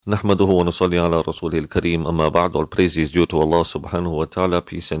نحمده ونصلي على رسوله الكريم أما بعد. All praise is due to Allah subhanahu wa ta'ala.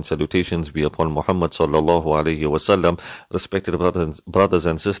 Peace and salutations be upon Muhammad sallallahu alayhi wa sallam. Respected brothers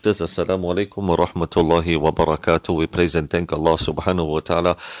and sisters, Assalamu alaikum wa rahmatullahi wa barakatuh. We praise and thank Allah subhanahu wa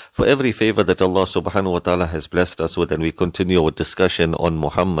ta'ala for every favor that Allah subhanahu wa ta'ala has blessed us with, and we continue our discussion on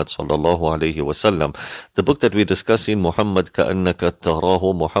Muhammad sallallahu alayhi wa sallam. The book that we discuss in Muhammad Ka'annaka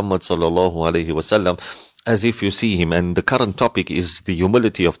Tarahu, Muhammad sallallahu alayhi wa sallam, as if you see him. And the current topic is the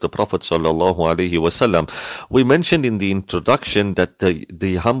humility of the Prophet sallallahu alaihi wasallam. We mentioned in the introduction that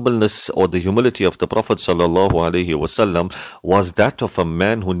the humbleness or the humility of the Prophet sallallahu alaihi wasallam was that of a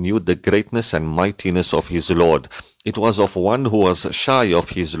man who knew the greatness and mightiness of his Lord. It was of one who was shy of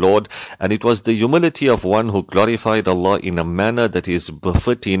his Lord, and it was the humility of one who glorified Allah in a manner that is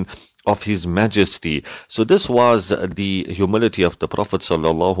befitting of His Majesty. So this was the humility of the Prophet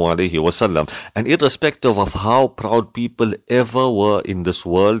sallallahu alaihi wasallam. And irrespective of how proud people ever were in this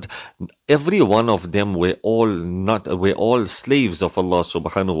world, every one of them were all slaves of Allah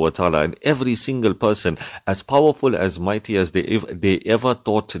subhanahu wa ta'ala, and every single person, as powerful, as mighty as they ever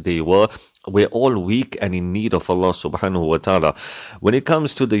thought they were all weak and in need of Allah subhanahu wa ta'ala. When it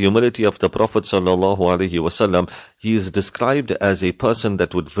comes to the humility of the Prophet sallallahu alaihi wasallam, he is described as a person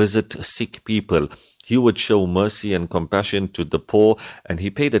that would visit sick people. He would show mercy and compassion to the poor, and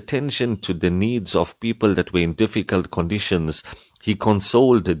he paid attention to the needs of people that were in difficult conditions. He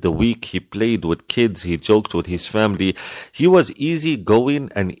consoled the weak, he played with kids, he joked with his family. He was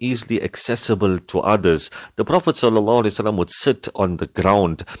easygoing and easily accessible to others. The Prophet ﷺ would sit on the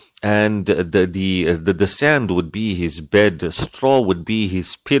ground, and the sand would be his bed, straw would be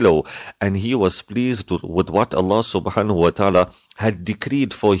his pillow, and he was pleased with what Allah subhanahu wa ta'ala had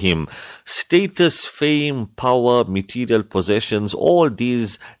decreed for him. Status, fame, power, material possessions, all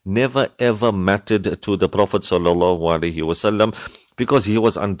these never ever mattered to the Prophet sallallahu alaihi wasallam, because he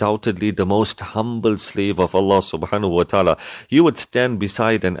was undoubtedly the most humble slave of Allah subhanahu wa ta'ala. He would stand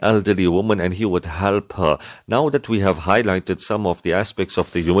beside an elderly woman and he would help her. Now that we have highlighted some of the aspects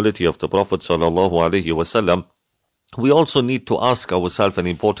of the humility of the Prophet sallallahu alaihi wasallam, we also need to ask ourselves an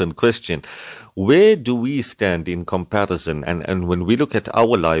important question. Where do we stand in comparison? And when we look at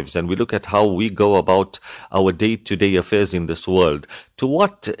our lives and we look at how we go about our day-to-day affairs in this world, to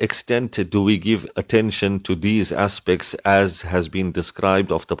what extent do we give attention to these aspects as has been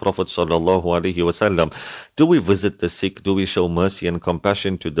described of the Prophet sallallahu alaihi wasallam? Do we visit the sick? Do we show mercy and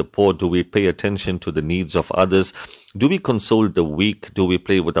compassion to the poor? Do we pay attention to the needs of others? Do we console the weak? Do we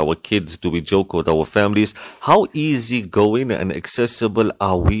play with our kids? Do we joke with our families? How easygoing and accessible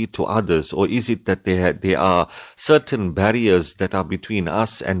are we to others? Or is it that there are certain barriers that are between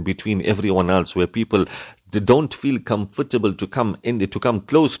us and between everyone else, where people don't feel comfortable to come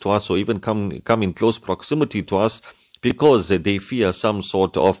close to us, or even come in close proximity to us, because they fear some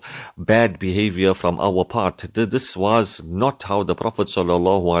sort of bad behavior from our part? This was not how the Prophet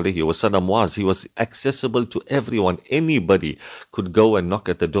sallallahu alaihi wasallam was. He was accessible to everyone. Anybody could go and knock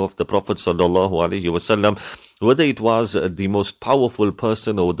at the door of the Prophet sallallahu alaihi wasallam, whether it was the most powerful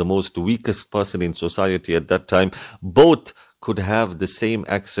person or the most weakest person in society at that time. Both could have the same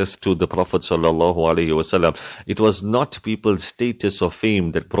access to the Prophet sallallahu alaihi wasallam. It was not people's status or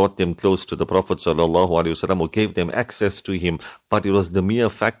fame that brought them close to the Prophet sallallahu alaihi wasallam or gave them access to him, but it was the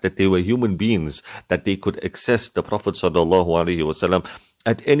mere fact that they were human beings, that they could access the Prophet sallallahu alaihi wasallam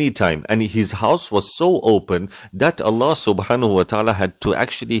at any time. And his house was so open that Allah subhanahu wa ta'ala had to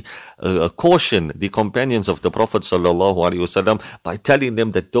actually caution the companions of the Prophet sallallahu alaihi wasallam by telling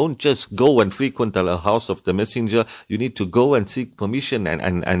them that don't just go and frequent the house of the messenger. You need to go and seek permission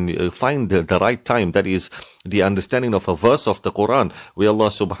and find the right time. That is the understanding of a verse of the Quran, where Allah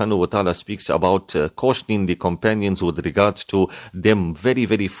subhanahu wa ta'ala speaks about cautioning the companions with regards to them very,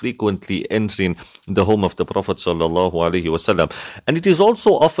 very frequently entering the home of the Prophet sallallahu alaihi wasallam. And it is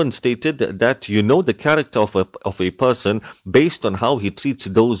also often stated that you know the character of a person based on how he treats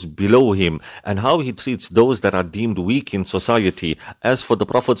those below him and how he treats those that are deemed weak in society. As for the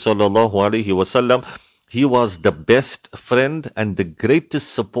Prophet sallallahu alaihi wasallam, he was the best friend and the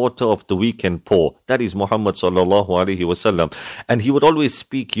greatest supporter of the weak and poor. That is Muhammad sallallahu alaihi wasallam. And he would always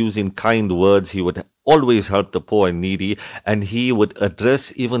speak using kind words. He would always help the poor and needy, and he would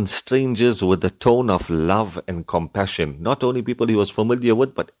address even strangers with a tone of love and compassion. Not only people he was familiar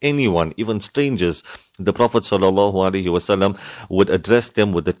with, but anyone, even strangers. The Prophet sallallahu alaihi wasallam would address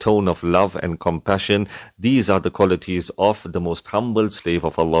them with a tone of love and compassion. These are the qualities of the most humble slave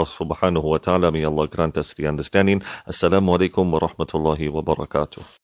of Allah subhanahu wa ta'ala. May Allah grant us the understanding. Assalamu alaikum wa rahmatullahi wa barakatuh.